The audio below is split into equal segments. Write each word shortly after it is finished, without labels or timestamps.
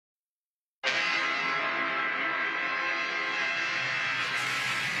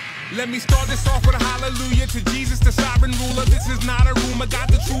Let me start this off with a hallelujah to Jesus, the sovereign ruler. This is not a rumor,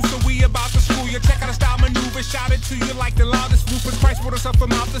 got the truth, so we about to school you. Check out a style maneuver, shout it to you like the loudest roofers. Christ brought us up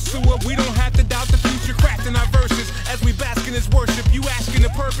from out the sewer. We don't have to doubt the future, crafting our verses as we bask in his worship. You asking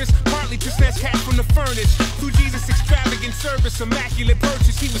the purpose, partly to snatch cash from the furnace. Through Jesus' extravagant service, immaculate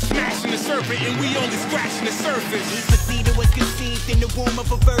purchase, he was smashing the serpent, and we only scratching the surface. He's the seed that was conceived in the womb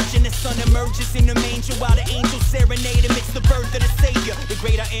of a virgin. The son emerges in the manger while the angels serenade amidst the birth of the Savior. The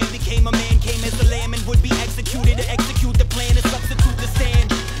great I am became a man, came as a lamb, and would be executed to execute the plan to substitute the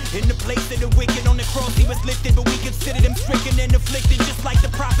stand. In the place of the wicked on the cross he was lifted, but we considered him stricken and afflicted, just like the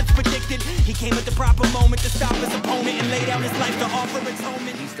prophets predicted. He came at the proper moment to stop his opponent and lay down his life to offer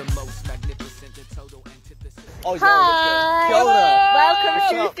atonement. He's the most magnificent, the total antithesis. Oh, Hi!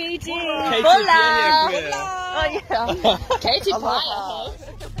 Welcome to Fiji! Hola! Oh yeah! Katie Pryor!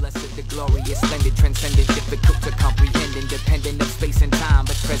 The blessed, the glorious, splendid, transcendent, difficult to comprehend, independent of space and time,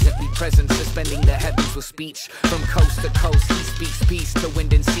 but presently present, suspending the heavens with speech. From coast to coast, he speaks peace to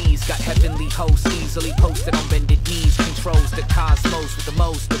wind and seas. Got heavenly hosts easily posted on bended knees. Controls the cosmos with the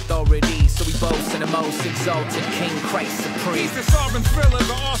most authority. So we boast in the most exalted King Christ supreme. He's the sovereign thriller,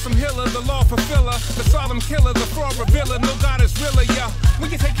 the awesome healer, the law fulfiller, the solemn killer, the fraud revealer. No God is realer, yeah. When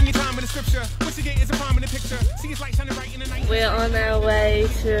you're taking your time in the scripture, what you get is a prominent picture. See his light shining bright in the night. We're on our way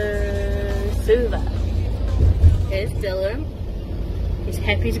to Suva. Here's Dylan. He's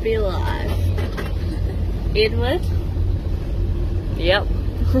happy to be alive. Edward. Yep.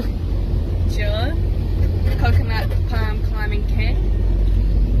 Joe. Coconut palm climbing king.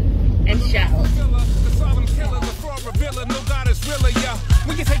 And Charlotte. The solemn killer, the fraud revealer. No God is realer, yeah.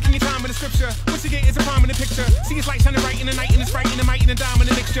 When you're taking your time in the scripture, what you get is a prominent picture. See his light shining bright in the night, and his bright in the might and the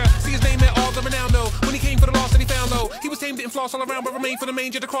dominant mixture. See his name at all the renown, though. When he came for the lost and he found low. He was tamed, didn't floss all around, but remained for the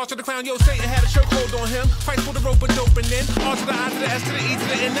manger, the cross to the crown. Yo, Satan had a chokehold on him. Fight for the rope, but doping in. R to the I to the S to the E to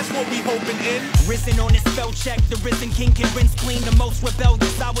the N. That's what we hoping in. Risen on his spell check, the risen king can rinse clean the most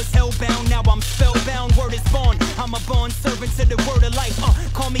rebellious. I was hellbound, now I'm spellbound. Word is born. I'm a bond servant to the word of life.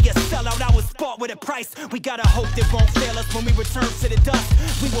 Call me a sellout, I was bought with a price. We gotta hope that won't fail us when we return to the dust.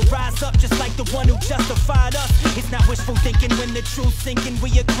 We will rise up just like the one who justified us. It's not wishful thinking when the truth's sinking.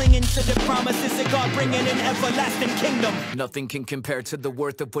 We are clinging to the promises of God, bringing an everlasting kingdom. Nothing can compare to the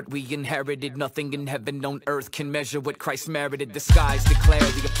worth of what we inherited. Nothing in heaven on earth can measure what Christ merited. The skies declare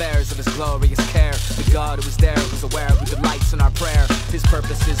the affairs of his glorious care. The God who is there, who's aware, who delights in our prayer. His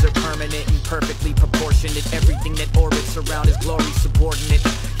purposes are permanent and perfectly proportionate. Everything that orbits around his glory subordinate.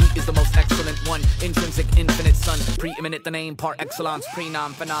 He is the most excellent one, intrinsic, infinite son, preeminent, the name par excellence,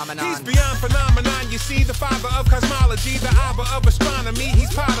 prenom phenomenon. He's beyond phenomenon, you see, the father of cosmology, the Abba of astronomy.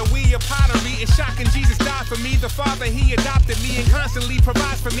 He's potter, we are pottery. It's shocking Jesus died for me. The father, he adopted me and constantly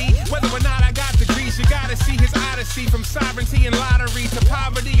provides for me. Whether or not I got degrees, you gotta see his odyssey. From sovereignty and lottery to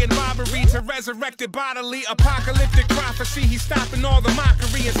poverty and robbery to resurrected bodily apocalyptic prophecy. He's stopping all the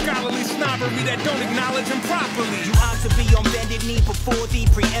mockery and scholarly snobbery that don't acknowledge him properly. You ought to be on bended knee before the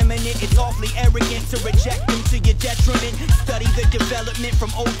preeminent. It's awfully arrogant to reject him to your detriment. Study the development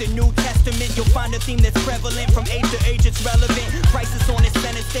from Old to New Testament. You'll find a theme that's prevalent from age to age. It's relevant. Christ is on his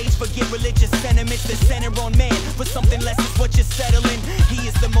center stage. Forget religious sentiments. The center on man. For something less is what you're settling. He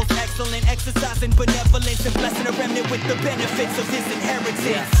is the most excellent, exercising benevolence and blessing a remnant with the benefits of his inheritance.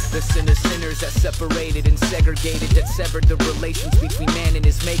 Yeah. Listen to sinners that separated and segregated, that severed the relations between man and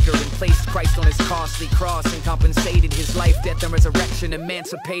his maker, and placed Christ on his costly cross and compensated his life, death, and resurrection,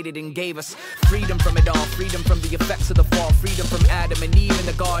 emancipated and gave us freedom from it all, freedom from the effects of the fall, freedom from Adam and Eve in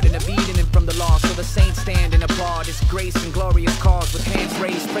the Garden of Eden, and from the law. So the saints stand and applaud his grace and glorious cause, with hands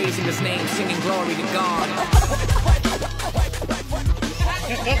raised, praising his name, singing glory to God.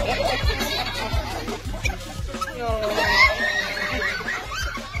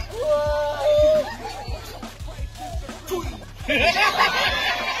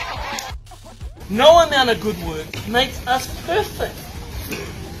 No amount of good work makes us perfect.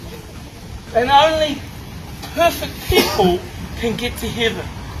 And only perfect people can get to heaven.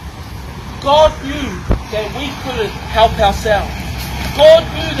 God knew that we couldn't help ourselves. God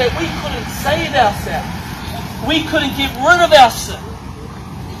knew that we couldn't save ourselves. We couldn't get rid of our sin.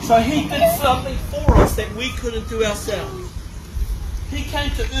 So he did something for us that we couldn't do ourselves. He came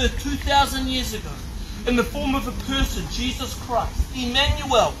to earth 2,000 years ago in the form of a person, Jesus Christ,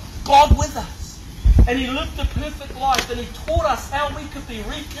 Emmanuel, God with us. And he lived a perfect life, and he taught us how we could be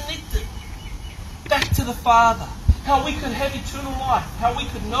reconnected back to the Father, how we could have eternal life, how we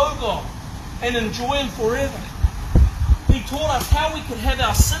could know God and enjoy him forever. He taught us how we could have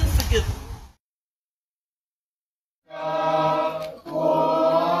our sin forgiven,